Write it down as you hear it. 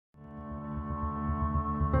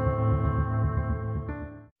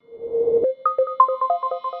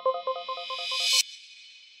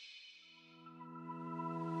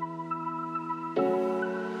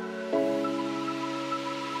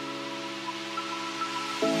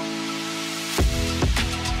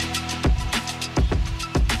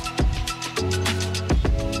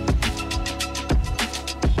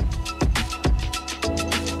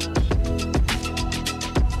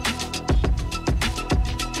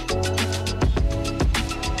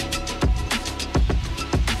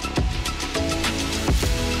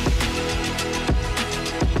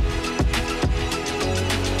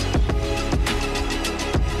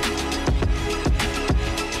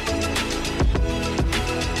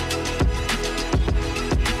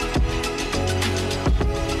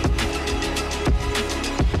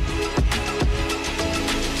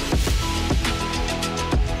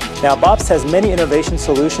Now, BOBST has many innovative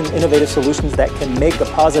solutions that can make a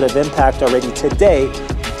positive impact already today.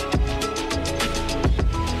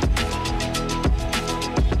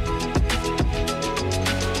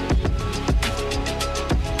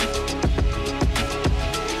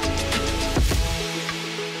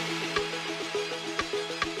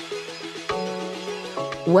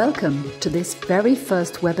 Welcome to this very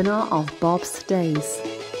first webinar of BOBST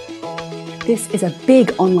Days. This is a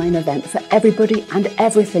big online event for everybody and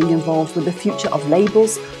everything involved with the future of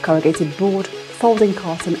labels, corrugated board, folding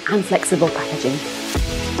carton and flexible packaging.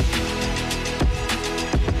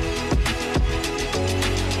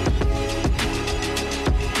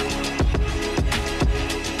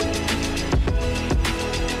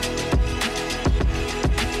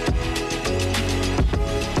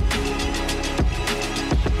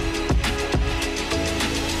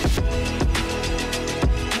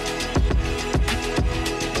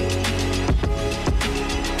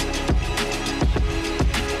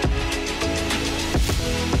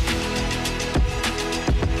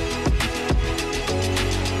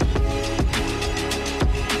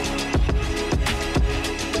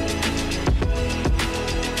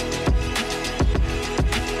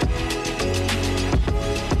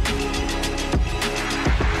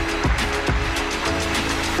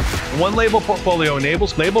 One label portfolio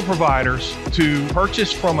enables label providers to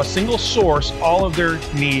purchase from a single source all of their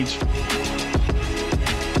needs.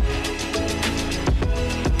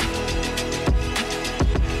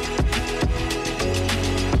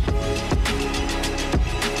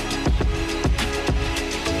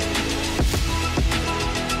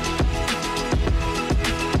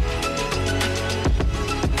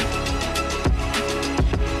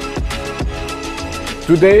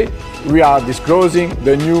 Today, we are disclosing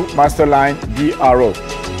the new Masterline DRO.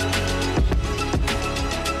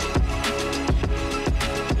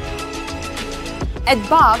 At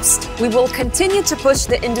BOBST, we will continue to push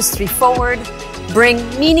the industry forward, bring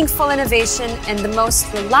meaningful innovation and the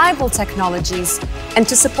most reliable technologies, and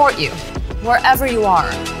to support you wherever you are.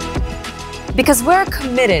 Because we're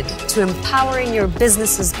committed to empowering your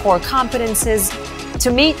business's core competences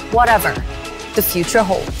to meet whatever the future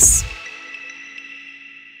holds.